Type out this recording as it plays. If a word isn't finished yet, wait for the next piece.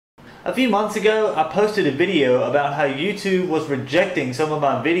A few months ago, I posted a video about how YouTube was rejecting some of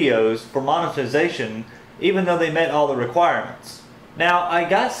my videos for monetization even though they met all the requirements. Now, I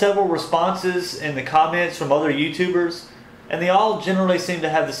got several responses in the comments from other YouTubers, and they all generally seem to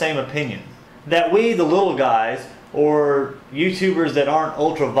have the same opinion. That we, the little guys, or YouTubers that aren't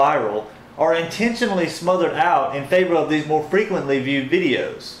ultra viral, are intentionally smothered out in favor of these more frequently viewed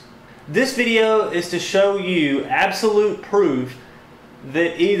videos. This video is to show you absolute proof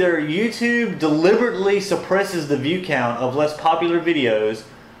that either YouTube deliberately suppresses the view count of less popular videos,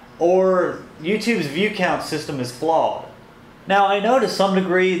 or YouTube's view count system is flawed. Now, I know to some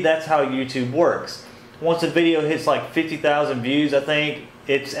degree that's how YouTube works. Once a video hits like 50,000 views, I think,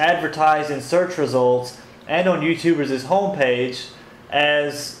 it's advertised in search results and on YouTubers' homepage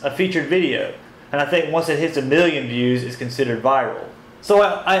as a featured video. And I think once it hits 1 million views, it's considered viral. So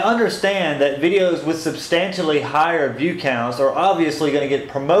I understand that videos with substantially higher view counts are obviously going to get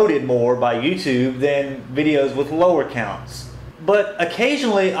promoted more by YouTube than videos with lower counts. But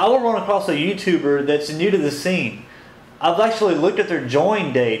occasionally I will run across a YouTuber that's new to the scene. I've actually looked at their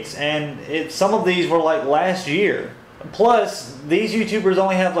join dates, and some of these were like last year. Plus, these YouTubers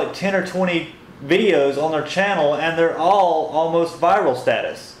only have like 10 or 20 videos on their channel, and they're all almost viral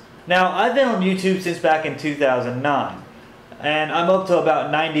status. Now, I've been on YouTube since back in 2009. And I'm up to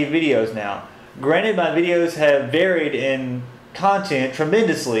about 90 videos now. Granted, my videos have varied in content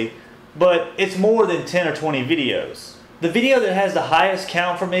tremendously, but it's more than 10 or 20 videos. The video that has the highest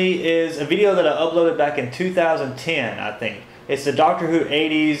count for me is a video that I uploaded back in 2010, I think. It's the Doctor Who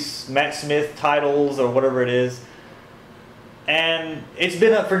 80s Matt Smith titles or whatever it is. And it's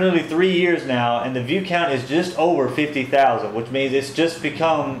been up for nearly 3 years now, and the view count is just over 50,000, which means it's just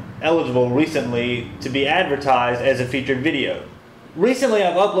become eligible recently to be advertised as a featured video. Recently,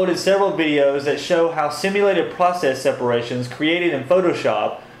 I've uploaded several videos that show how simulated process separations created in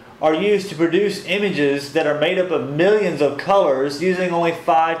Photoshop are used to produce images that are made up of millions of colors using only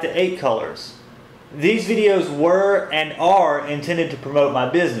 5 to 8 colors. These videos were and are intended to promote my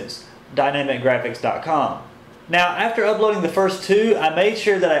business, dynamicgraphics.com. Now, after uploading the first two, I made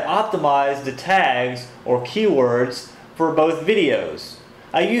sure that I optimized the tags or keywords for both videos.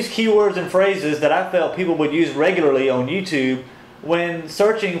 I used keywords and phrases that I felt people would use regularly on YouTube when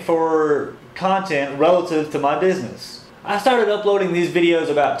searching for content relative to my business. I started uploading these videos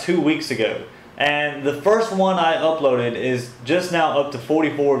about 2 weeks ago, and the first one I uploaded is just now up to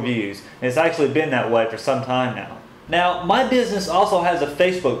 44 views, and it's actually been that way for some time now. Now, my business also has a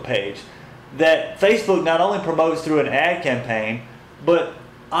Facebook page that Facebook not only promotes through an ad campaign, but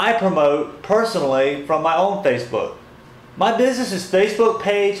I promote personally from my own Facebook. My business's Facebook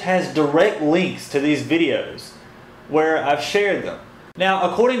page has direct links to these videos where I've shared them. Now,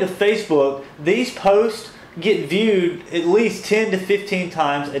 according to Facebook, these posts get viewed at least 10 to 15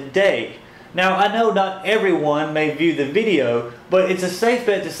 times a day. Now, I know not everyone may view the video, but it's a safe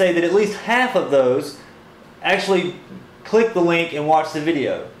bet to say that at least half of those actually click the link and watch the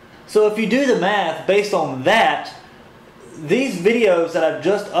video. So if you do the math based on that, these videos that I've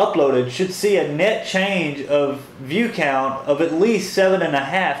just uploaded should see a net change of view count of at least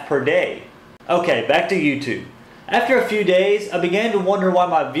 7.5 per day. Okay, back to YouTube. After a few days, I began to wonder why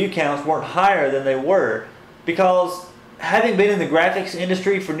my view counts weren't higher than they were, because having been in the graphics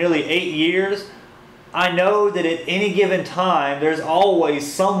industry for nearly 8 years, I know that at any given time there's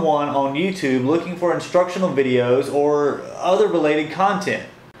always someone on YouTube looking for instructional videos or other related content.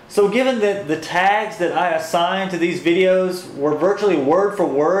 So given that the tags that I assigned to these videos were virtually word for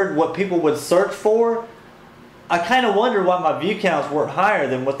word what people would search for, I kind of wonder why my view counts weren't higher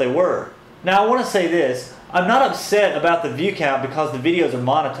than what they were. Now, I want to say this. I'm not upset about the view count because the videos are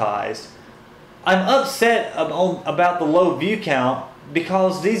monetized. I'm upset about the low view count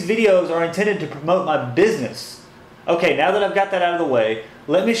because these videos are intended to promote my business. Okay, now that I've got that out of the way,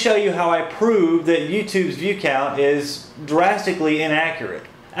 let me show you how I prove that YouTube's view count is drastically inaccurate.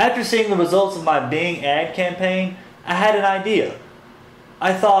 After seeing the results of my Bing ad campaign, I had an idea.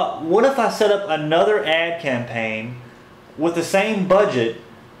 I thought, what if I set up another ad campaign with the same budget,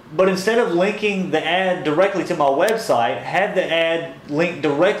 but instead of linking the ad directly to my website, had the ad linked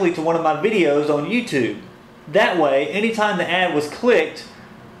directly to one of my videos on YouTube. That way, anytime the ad was clicked,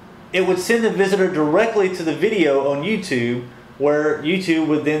 it would send the visitor directly to the video on YouTube, where YouTube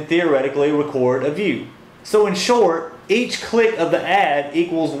would then theoretically record a view. So in short, each click of the ad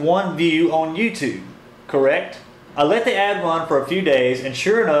equals 1 view on YouTube, correct? I let the ad run for a few days, and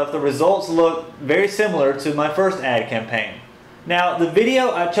sure enough, the results look very similar to my first ad campaign. Now, the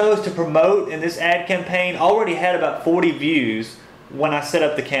video I chose to promote in this ad campaign already had about 40 views when I set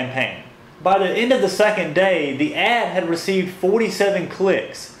up the campaign. By the end of the second day, the ad had received 47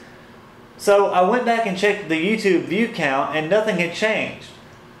 clicks. So I went back and checked the YouTube view count and nothing had changed.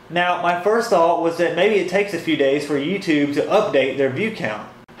 Now my first thought was that maybe it takes a few days for YouTube to update their view count.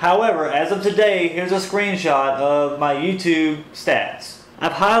 However, as of today, here's a screenshot of my YouTube stats.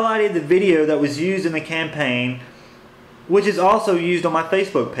 I've highlighted the video that was used in the campaign, which is also used on my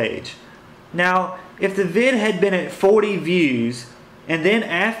Facebook page. Now, if the vid had been at 40 views, and then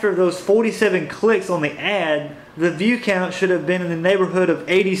after those 47 clicks on the ad, the view count should have been in the neighborhood of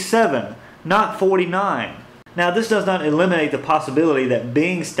 87, not 49. Now, this does not eliminate the possibility that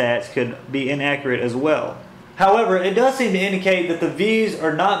Bing stats could be inaccurate as well. However, it does seem to indicate that the views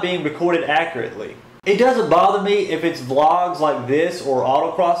are not being recorded accurately. It doesn't bother me if it's vlogs like this or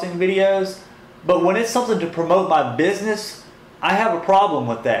autocrossing videos, but when it's something to promote my business, I have a problem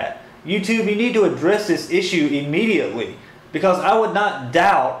with that. YouTube, you need to address this issue immediately, because I would not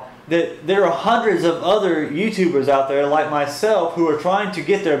doubt that there are hundreds of other YouTubers out there like myself who are trying to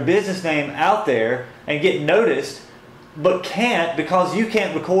get their business name out there and get noticed, but can't because you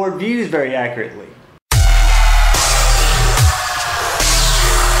can't record views very accurately.